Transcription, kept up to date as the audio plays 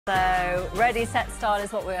So, Ready, Set, Style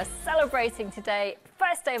is what we are celebrating today.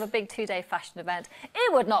 First day of a big two-day fashion event.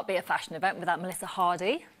 It would not be a fashion event without Melissa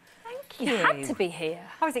Hardy. Thank you. You had to be here.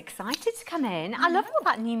 I was excited to come in. I love all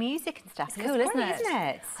that new music and stuff. It's cool, isn't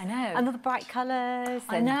it? I know. And all the bright colours.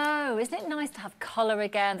 I know. Isn't it nice to have colour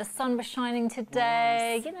again? The sun was shining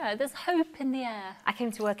today. Yes. You know, there's hope in the air. I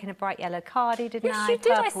came to work in a bright yellow cardi, didn't I? Yes, you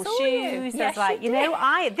did. Purple I saw shoes. You. I was like, you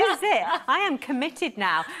know, this is it. I am committed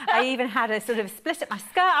now. I even had a sort of split at my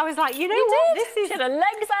skirt. I was like, you know what? This is. She had her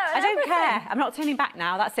legs out. I don't care. I'm not turning back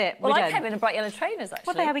now. That's it. Well, I came in a bright yellow trainers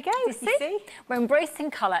actually. Well, there we go. You see? We're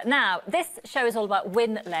embracing colour. Now, this show is all about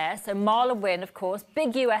Wynn Lair. So Marla Wynn, of course,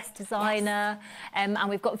 big US designer, and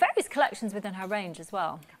we've got various collections within her range as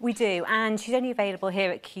well. We do, and she's only available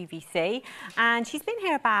here at QVC, and she's been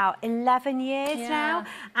here about 11 years now,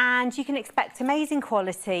 and you can expect amazing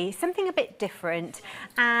quality, something a bit different,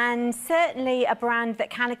 and certainly a brand that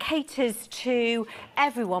kind of caters to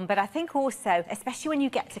everyone, but I think also, especially when you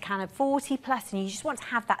get to kind of 40 plus and you just want to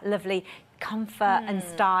have that lovely comfort and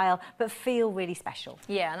style, but feel really special.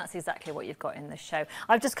 Yeah, and that's exactly what you've got in this show.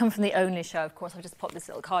 I've just come from the Only show, of course. I've just popped this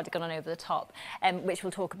little cardigan on over the top, which we'll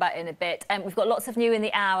talk about in a bit. We've got lots of new in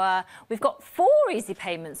the hour. We've got 4 easy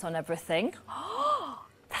payments on everything.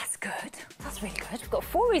 That's good. That's really good. We've got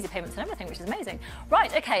 4 easy payments on everything, which is amazing.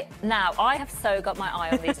 Right, okay, now I have so got my eye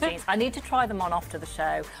on these jeans. I need to try them on after the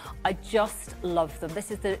show. I just love them. This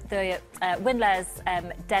is the Wynn Lair's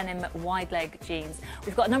denim wide leg jeans.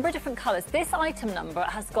 We've got a number of different colours. This item number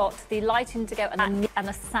has got the light indigo and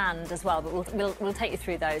a sand as well, but we'll take you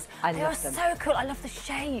through those. They are so cool. I love the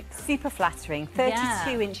shape. Super flattering.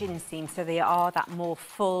 32-inch inseam, so they are that more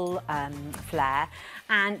full flare,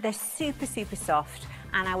 and they're super, super soft.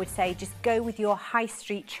 And I would say just go with your high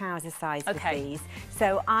street trouser size with these.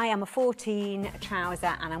 So I am a 14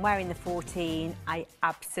 trouser and I'm wearing the 14. I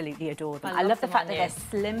absolutely adore them. I love the fact that they're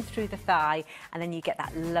slim through the thigh and then you get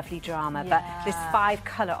that lovely drama. But there's 5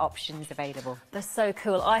 colour options available. They're so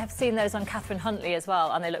cool. I have seen those on Catherine Huntley as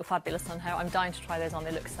well and they look fabulous on her. I'm dying to try those on.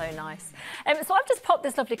 They look so nice. So I've just popped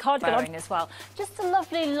this lovely cardigan on as well. Just a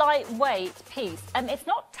lovely lightweight piece. It's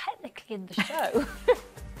not technically in the show.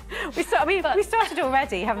 We started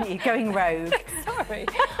already, haven't you, going rogue? Sorry,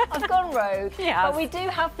 I've gone rogue. But we do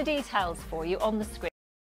have the details for you on the screen.